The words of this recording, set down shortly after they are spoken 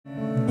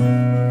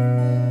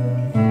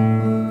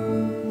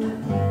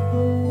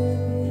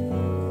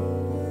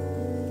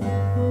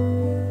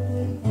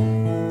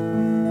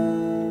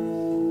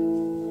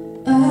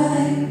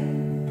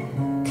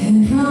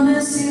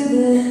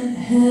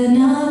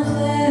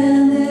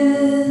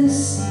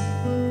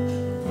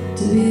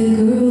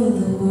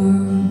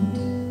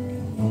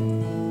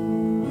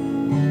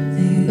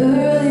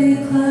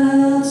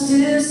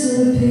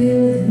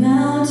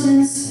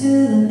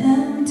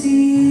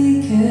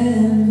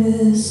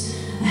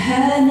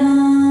had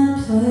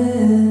not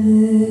planned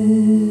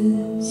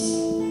this.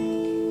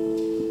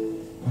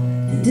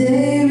 The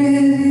day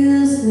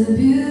reveals the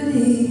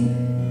beauty,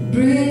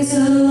 brings a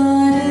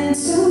light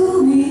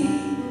into me.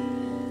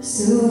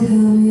 So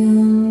help me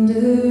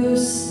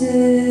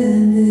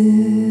understand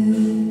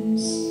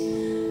this.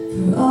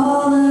 For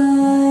all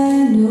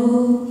I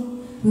know,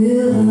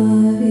 will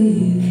I be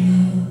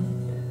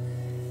loved?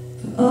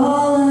 For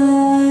all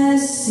I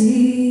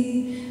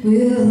see,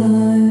 will I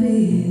be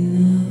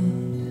loved?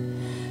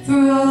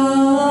 For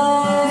all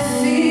I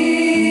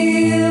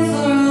feel,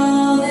 for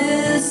all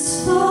this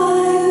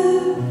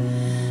fire,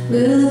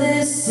 will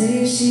they say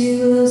she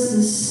was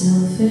the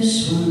selfish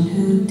one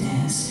who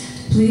danced to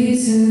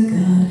please her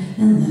God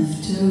and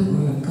left her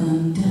work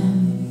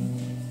undone?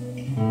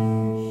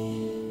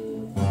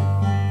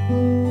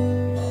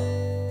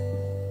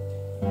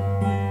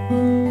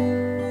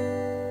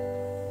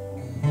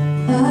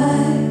 I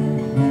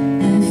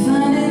am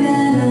finding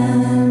that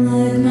I'm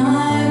like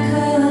my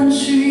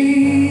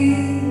country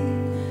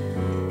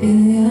in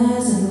the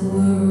eyes of the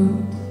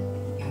world.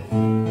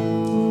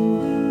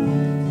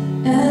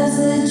 As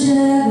the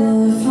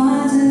jaguar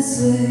finds its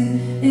way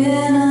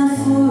in a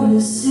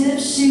forest, if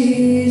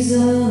she's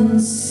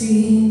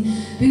unseen,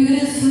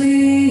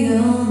 beautifully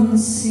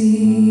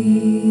unseen.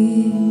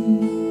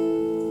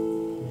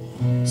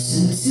 So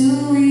do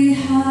we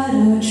hide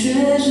our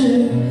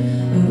treasure,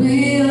 or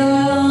we are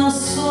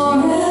lost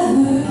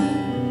forever?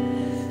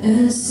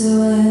 And so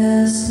I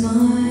ask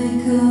my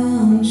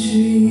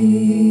country.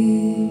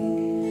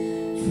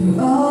 For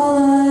all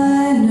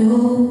I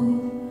know,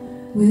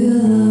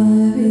 will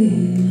I be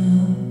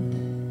loved?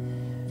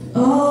 For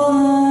all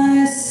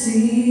I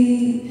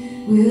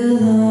see, will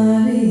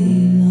I be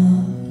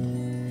loved?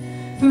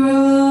 For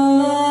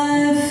all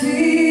I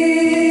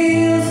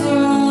feel, for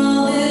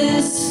all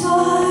this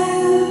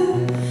fire,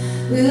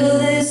 will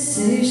they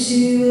say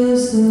she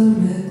was the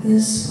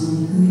reckless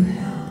one who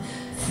held a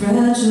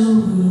fragile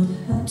world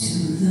up to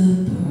the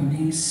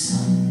burning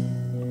sun?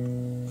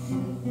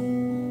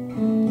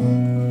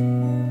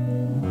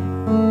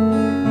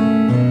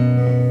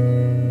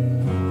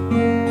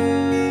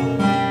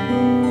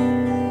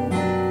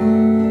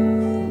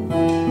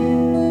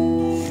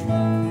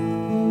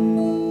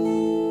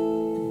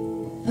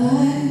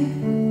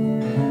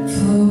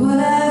 For what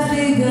I've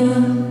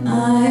begun, I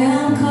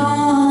am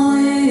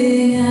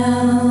calling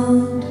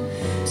out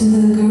to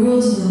the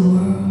girls of the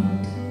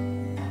world.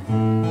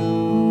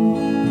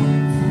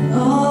 For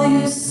all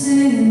you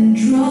sing and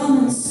drum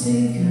and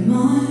speak your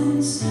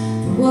minds,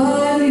 for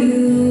what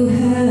you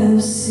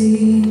have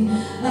seen,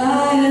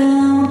 I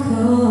am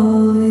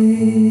calling.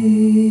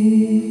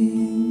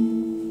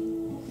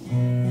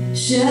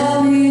 Shall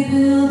we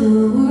build a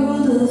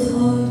world of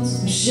hearts,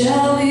 or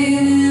shall we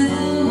live a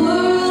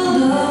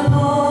world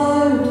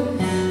apart?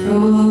 For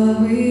what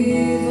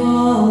we've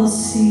all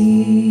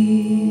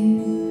seen,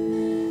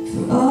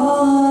 for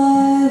all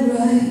I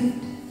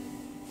write,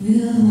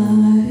 will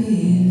I be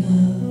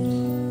loved?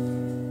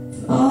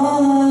 For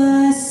all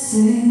I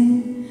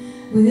sing,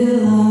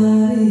 will I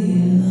be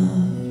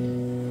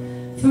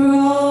loved? For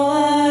all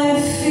I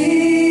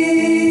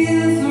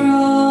feel, for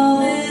all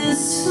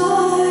this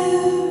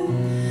fire,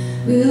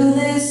 will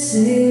they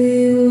say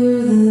we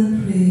were the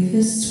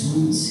bravest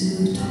ones who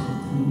told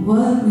them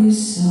what we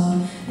saw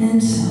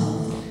and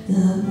told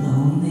the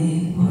lonely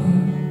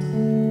world?